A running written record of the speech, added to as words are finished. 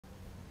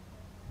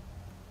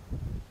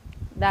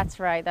That's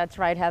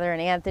right, Heather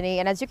and Anthony.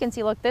 And as you can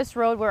see, look, this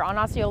road, we're on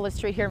Osceola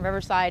Street here in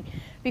Riverside.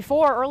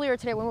 Earlier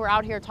today when we were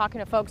out here talking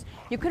to folks,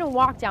 you couldn't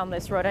walk down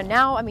this road. And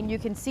now, I mean, you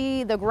can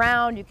see the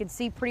ground, you can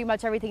see pretty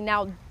much everything.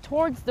 Now,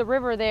 towards the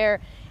river there,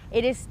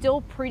 it is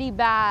still pretty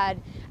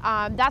bad.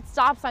 That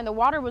stop sign, the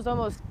water was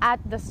almost at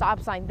the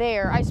stop sign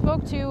there. I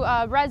spoke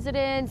to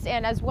residents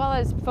and as well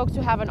as folks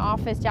who have an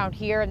office down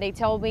here, and they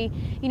told me,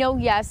 you know,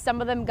 yes,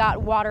 some of them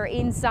got water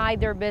inside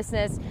their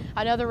business.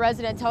 Another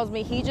resident tells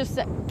me he just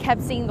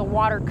kept seeing the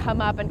water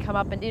come up and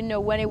didn't know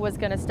when it was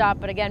going to stop.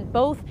 But again,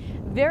 both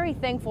very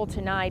thankful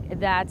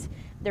tonight that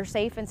they're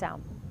safe and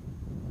sound.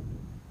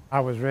 I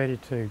was ready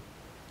to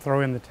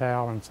throw in the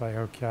towel and say,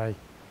 okay,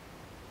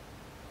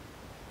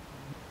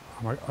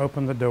 I'm going to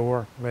open the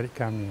door, let it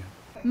come in.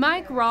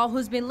 Mike Rawl,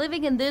 who's been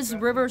living in this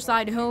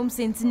Riverside home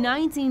since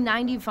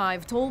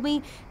 1995, told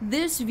me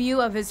this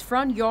view of his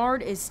front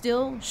yard is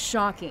still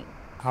shocking.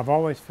 I've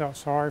always felt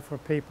sorry for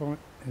people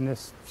in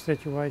this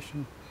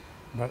situation,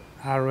 but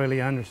I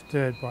really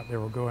understood what they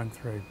were going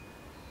through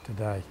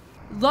today.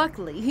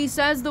 Luckily, he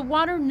says the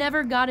water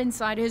never got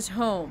inside his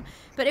home,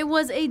 but it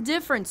was a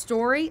different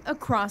story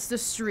across the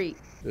street.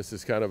 This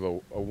is kind of a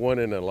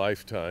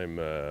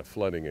one-in-a-lifetime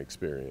flooding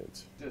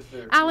experience.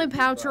 Alan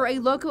Poucher, a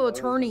local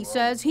attorney,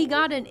 says he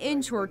got an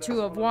inch or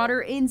two of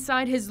water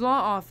inside his law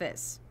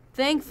office.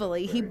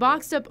 Thankfully, he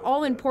boxed up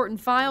all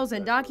important files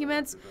and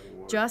documents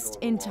just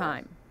in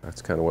time.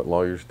 That's kind of what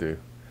lawyers do.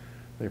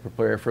 They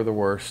prepare for the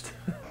worst.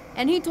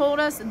 And he told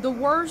us the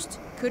worst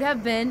could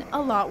have been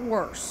a lot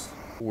worse.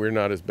 We're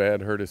not as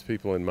bad hurt as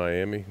people in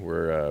Miami.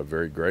 We're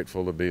very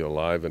grateful to be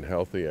alive and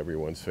healthy.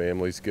 Everyone's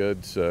family's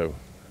good, so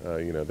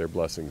you know, there are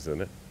blessings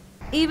in it.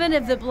 Even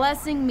if the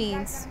blessing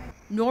means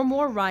no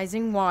more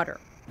rising water.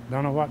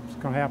 Don't know what's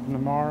going to happen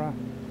tomorrow,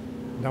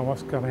 don't know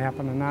what's going to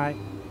happen tonight,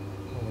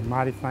 but we're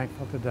mighty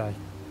thankful today.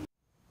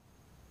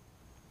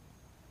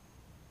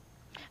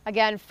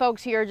 Again,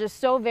 folks here are just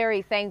so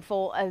very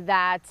thankful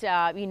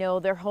that, you know,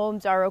 their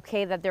homes are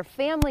okay, that their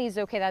family is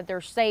okay, that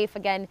they're safe.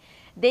 Again,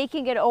 they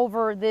can get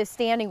over this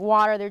standing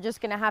water. They're just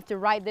going to have to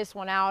ride this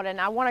one out.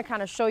 And I want to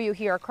kind of show you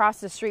here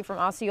across the street from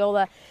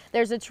Osceola.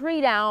 There's a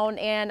tree down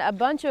and a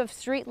bunch of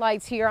street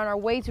lights here on our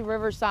way to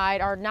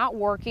Riverside are not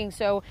working.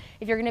 So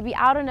if you're going to be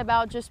out and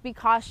about, just be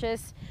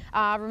cautious.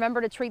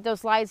 Remember to treat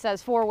those lights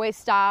as four-way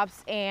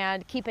stops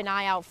and keep an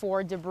eye out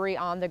for debris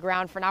on the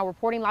ground. For now,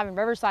 reporting live in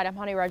Riverside, I'm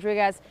Honey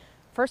Rodriguez.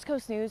 First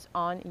Coast News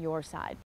on your side.